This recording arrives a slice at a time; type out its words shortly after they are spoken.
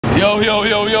Yo, yo,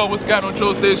 yo, yo, what's going on,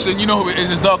 Troll Station? You know who it is,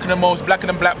 it's darker than most, blacker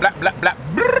than black, black, black, black.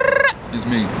 It's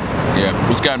me. Yeah,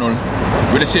 what's going on?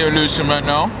 We're just here in Lewisham right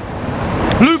now.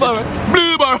 Blue bar.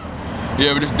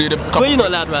 Yeah, we just did a couple. So you're not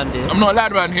allowed around here? I'm not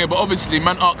allowed around here, but obviously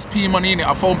man asked P Money in it.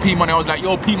 I phoned P Money, I was like,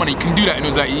 yo, P Money, you can do that? And he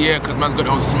was like, yeah, because man's got it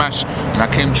on Smash. And I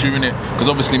came true in it, because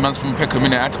obviously man's from Peckham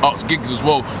in it. I had to ask Giggs as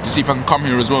well to see if I can come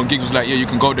here as well. And Giggs was like, yeah, you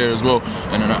can go there as well.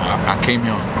 And then I came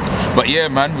here. But yeah,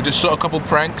 man, we just shot a couple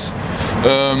pranks.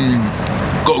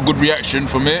 Got a good reaction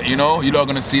from it, you know. You lot are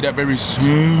gonna see that very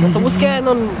soon. So what's going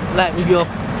on, like, with your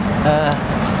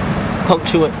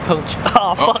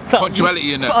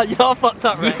punctuality in that? Oh, you're fucked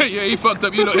up, right? Yeah, you fucked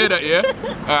up. You don't hear that, yeah?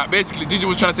 Basically, Gigi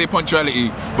was trying to say punctuality,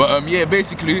 but yeah,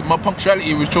 basically, my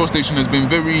punctuality with Troll Station has been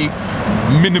very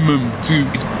minimum to.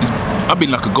 I've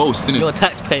been like a ghost, innit? You're a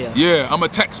taxpayer. Yeah, I'm a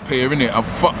taxpayer, innit? I'm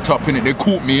fucked up, innit? They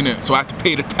caught me, innit? So I had to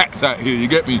pay the tax out here, you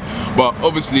get me? But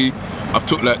obviously, I've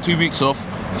took like 2 weeks off,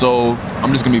 so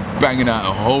I'm just gonna be banging out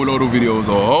a whole load of videos,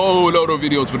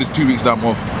 for this 2 weeks that I'm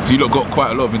off. So you lot got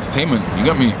quite a lot of entertainment, you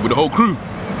get me? With the whole crew.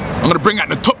 I'm gonna bring out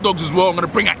the top dogs as well, I'm gonna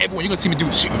bring out everyone. You're gonna see me do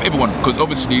shit with everyone, because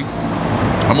obviously,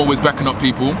 I'm always backing up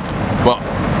people. But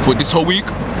for this whole week,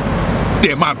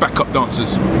 they're my backup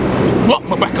dancers. What?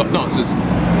 My backup dancers.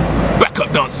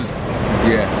 Backup dancers.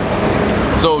 Yeah.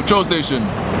 So, Troll Station.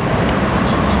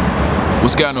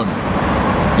 What's going on?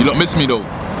 You lot miss me though?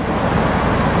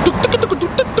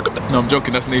 No, I'm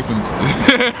joking, that's Nathan's.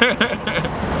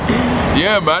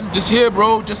 Yeah, man, just here,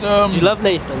 bro. Just Do you love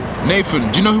Nathan?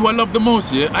 Nathan, do you know who I love the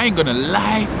most, yeah? I ain't gonna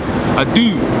lie, I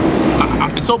do.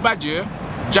 It's so bad, yeah?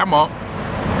 Jammer,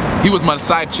 he was my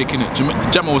side chick, innit?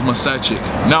 Jammer was my side chick.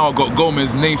 Now I got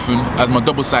Gomez, Nathan as my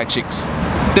double side chicks.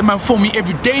 They man phone me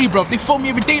every day, bro. They phone me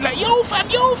every day like, yo fam,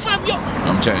 yo.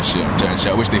 I'm chatting shit.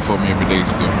 I wish they phone me every day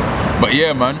still. But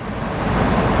yeah, man.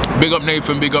 Big up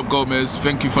Nathan, big up Gomez.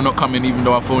 Thank you for not coming even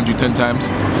though I phoned you 10 times.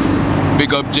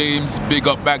 Big up James, big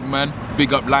up Bagman,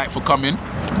 big up Light for coming.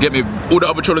 Get me all the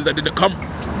other trollers that didn't come.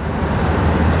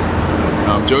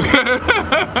 No, I'm joking.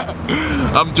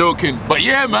 I'm joking. But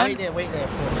yeah, man. Wait there, of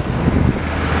course.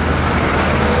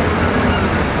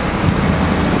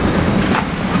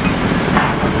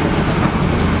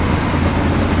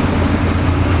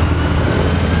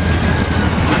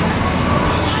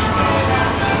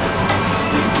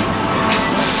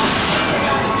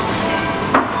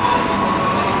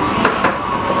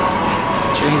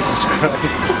 Jesus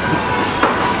Christ.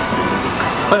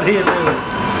 What are you doing?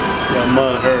 Yeah,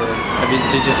 mud her.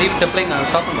 Did you see the bling I was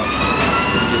talking about?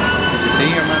 Did you see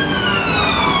her, man?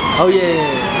 Oh yeah.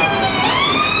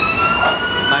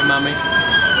 Hi, mommy.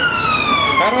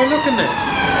 How do I look in this?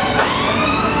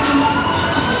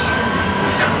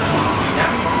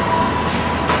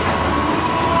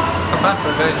 Not bad for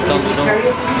a guy that's on the door.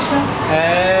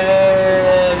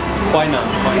 Why not?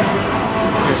 Why not?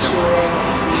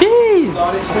 Jeez!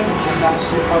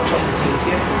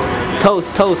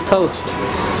 Toast.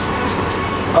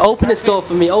 Open this door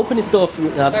for me, It's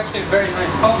actually a very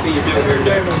nice coffee you do here,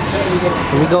 Derek.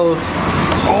 Here we go.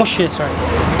 Oh shit, sorry.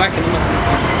 Back in the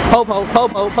middle. Popo.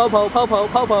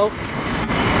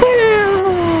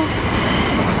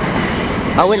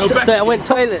 I went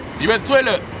toilet. You went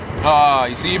toilet? Ah,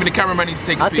 you see, even the cameraman needs to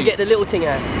take a I had pee. to get the little thing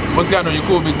out. What's going on? You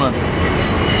cool, big man?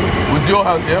 What's your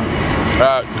house, yeah?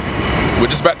 We're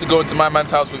just about to go into my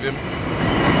man's house with him.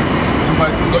 You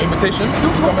got invitation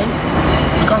to come in?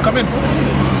 You can't come in?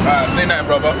 Say nothing,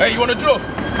 brother. Hey, you want a draw?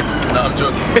 No, I'm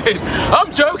joking.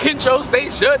 I'm joking, Troll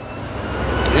Station.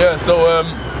 Yeah, so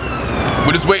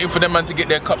we're just waiting for them man to get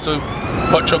their cups of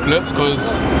hot chocolates,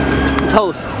 cause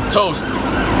toast.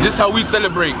 This is how we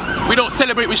celebrate. We don't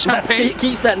celebrate with champagne.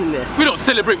 Keep standing there. We don't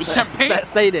celebrate with champagne.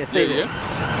 Stay there. Yeah.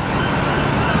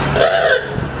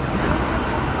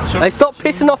 Hey, stop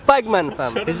pissing off Bagman,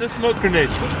 fam. It's a smoke grenade.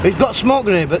 He's got smoke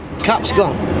grenade, but cap's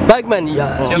gone. Bagman, you're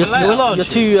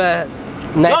too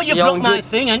No, you blocked my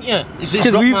thing, ain't you? He's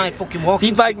blocked my fucking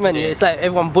walking. See Bagman, it's like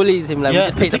everyone bullies him, like we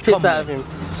just take the piss out of him.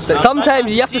 But sometimes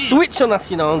you have to switch on us,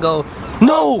 you know, and go,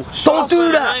 no, don't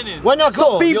do that. When I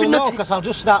go, you'll know, because I'll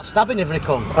just start stabbing every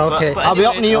cunt. Okay. I'll be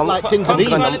opening you up like tins of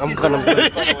beans.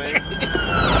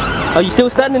 Are you still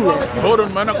standing there? Hold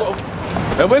on, man. I got.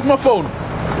 Hey, where's my phone?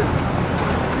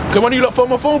 Can one of you lot phone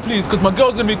my phone, please? Because my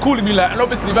girl's gonna be calling me like, and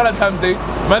obviously Valentine's Day,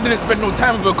 man didn't spend no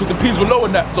time with her because the peas were low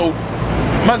and that. So,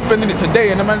 man's spending it today,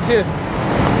 and the man's here.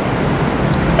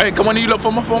 Hey, can one of you lot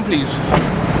phone my phone, please?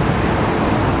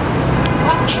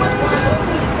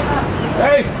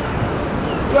 Hey,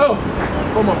 yo,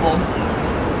 phone my phone.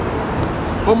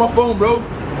 Phone my phone, bro.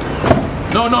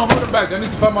 No, hold it back. I need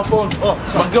to find my phone. Oh,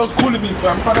 my girl's calling me,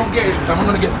 fam. If I don't get it, fam, I'm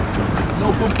gonna get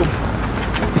no boom.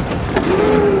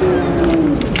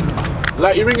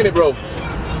 Like you're ringing it, bro.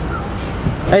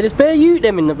 Hey, there's bare you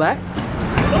them in the back.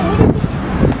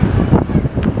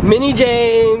 Mini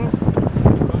James.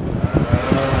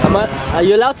 Are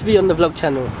you allowed to be on the vlog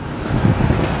channel?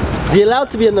 Is he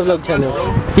allowed to be on the vlog channel?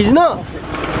 He's not.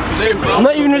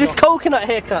 Not even with his coconut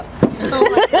haircut.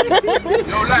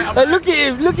 Look at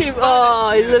him, look at him.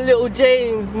 Oh, he's a little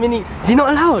James mini. Is he not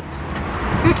allowed?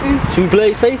 Should we blur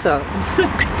his face out?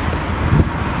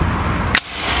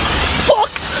 Fuck!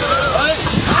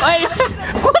 Hey,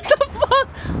 what the fuck?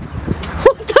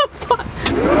 What the fuck?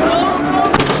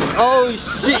 Oh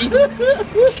shit!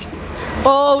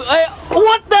 Oh, hey,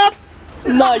 what the?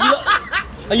 Nah,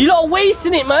 you lot are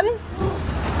wasting it, man.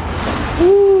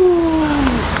 Ooh.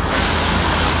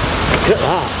 Look at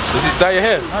that. Does it dye your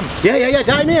hair? Yeah,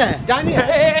 dye me hair. Dye me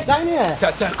hair. Dye me hair.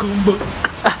 Tatakumbo.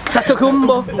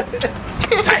 Tatakumbo.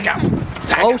 Tiger.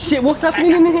 Oh shit, what's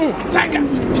happening in here? Tiger.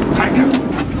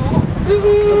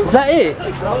 Is that it?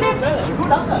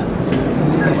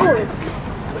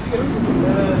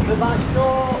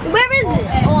 Where is it?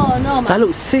 Oh no, man. That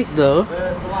looks sick though.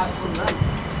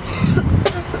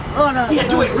 Oh no. Yeah,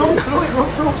 do it. Run through it. Run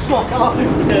through smoke.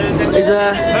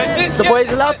 Is the boys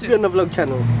allowed to be on the vlog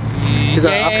channel? Because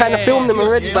I kind of filmed them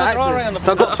already by accident.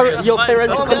 So I got your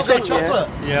parental consent, yeah?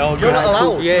 Yeah, okay. You're not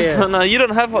allowed. Yeah. No, you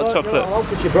don't have hot chocolate.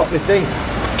 Because you brought me thing.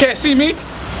 Can't see me.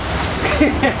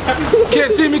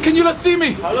 Can't see me. Can you not see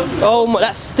me? Oh my,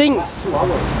 that stinks.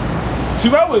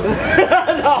 2 hours.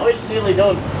 No, it's nearly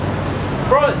done.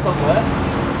 Throw it somewhere.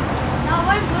 No,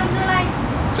 when the like.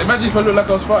 So imagine if I look like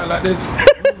I was fighting like this.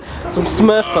 Some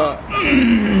Smurf fart.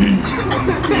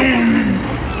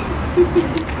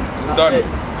 It's done.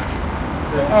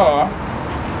 Oh.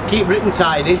 Keep written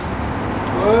tidy.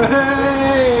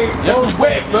 Hey! You have to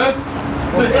wet it first.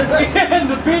 In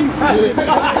the bin.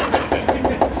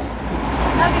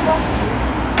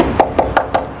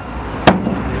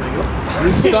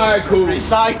 Recycle.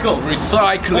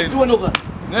 Recycling. Let's do another.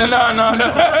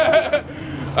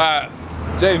 No.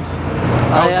 James.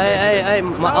 Hey,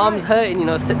 my arm's hurting, you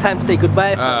know, it's time to say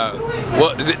goodbye.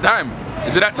 What, is it time?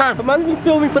 Is it that time? The man's been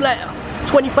filming for like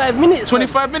 25 minutes.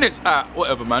 25 minutes?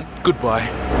 Whatever, man. Goodbye.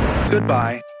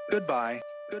 Goodbye. Goodbye.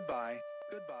 Goodbye.